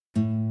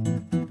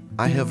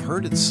I have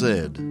heard it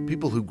said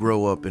people who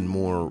grow up in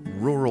more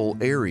rural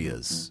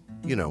areas,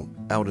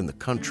 out in the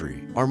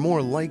country, are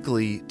more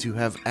likely to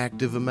have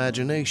active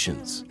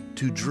imaginations,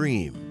 to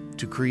dream,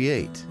 to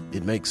create.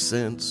 It makes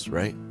sense,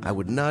 right? I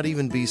would not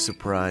even be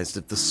surprised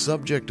if the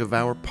subject of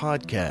our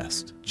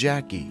podcast,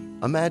 Jackie,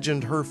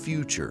 imagined her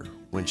future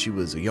when she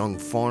was a young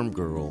farm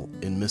girl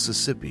in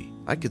Mississippi.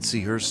 I could see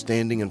her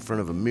standing in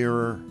front of a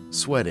mirror,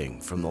 sweating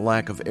from the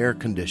lack of air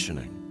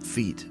conditioning,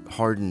 feet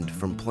hardened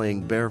from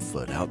playing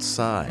barefoot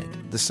outside,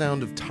 the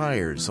sound of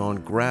tires on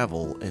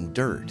gravel and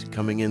dirt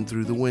coming in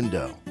through the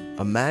window.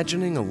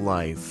 Imagining a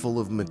life full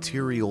of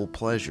material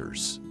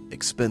pleasures,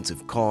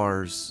 expensive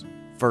cars,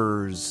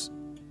 furs,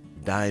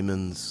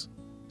 diamonds,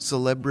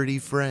 celebrity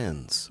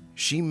friends.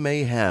 She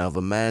may have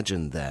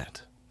imagined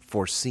that,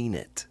 foreseen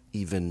it,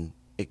 even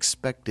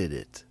expected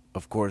it.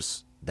 Of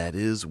course, that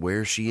is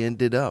where she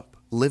ended up,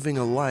 living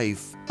a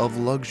life of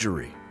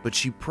luxury. But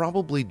she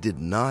probably did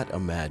not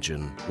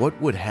imagine what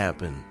would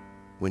happen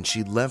when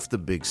she left the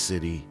big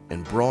city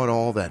and brought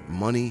all that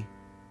money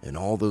and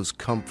all those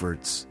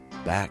comforts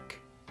back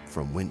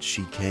from whence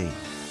she came.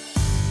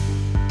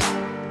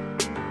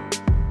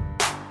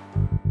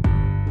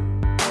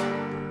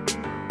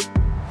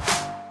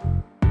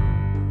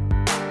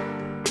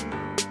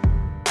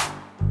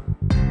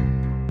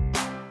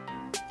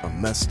 A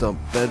messed up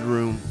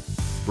bedroom,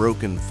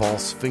 broken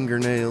false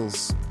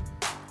fingernails,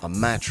 a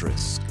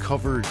mattress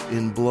covered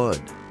in blood.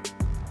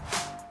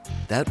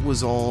 That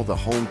was all the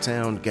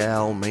hometown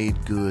gal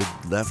made good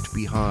left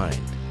behind,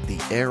 the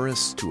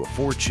heiress to a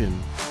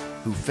fortune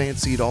who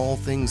fancied all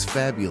things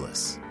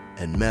fabulous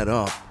and met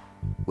up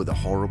with a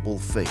horrible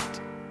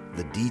fate.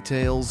 The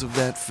details of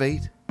that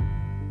fate?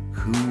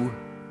 Who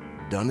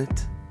done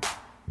it?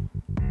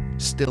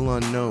 Still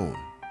unknown.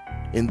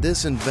 In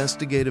this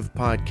investigative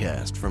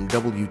podcast from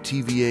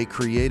WTVA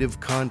Creative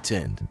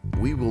Content,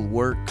 we will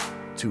work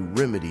to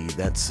remedy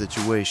that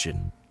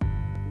situation.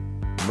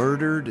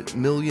 Murdered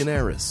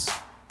Millionaires,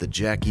 the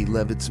Jackie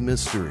Levitz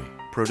Mystery.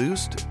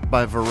 Produced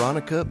by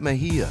Veronica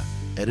Mejia.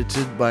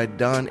 Edited by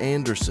Don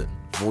Anderson.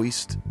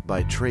 Voiced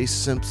by Trace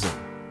Simpson.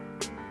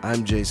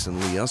 I'm Jason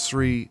Lee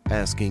Usry,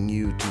 asking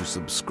you to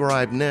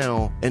subscribe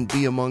now and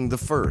be among the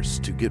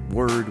first to get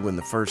word when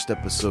the first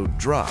episode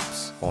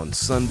drops on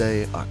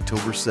Sunday,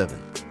 October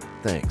 7th.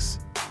 Thanks.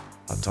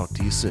 I'll talk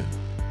to you soon.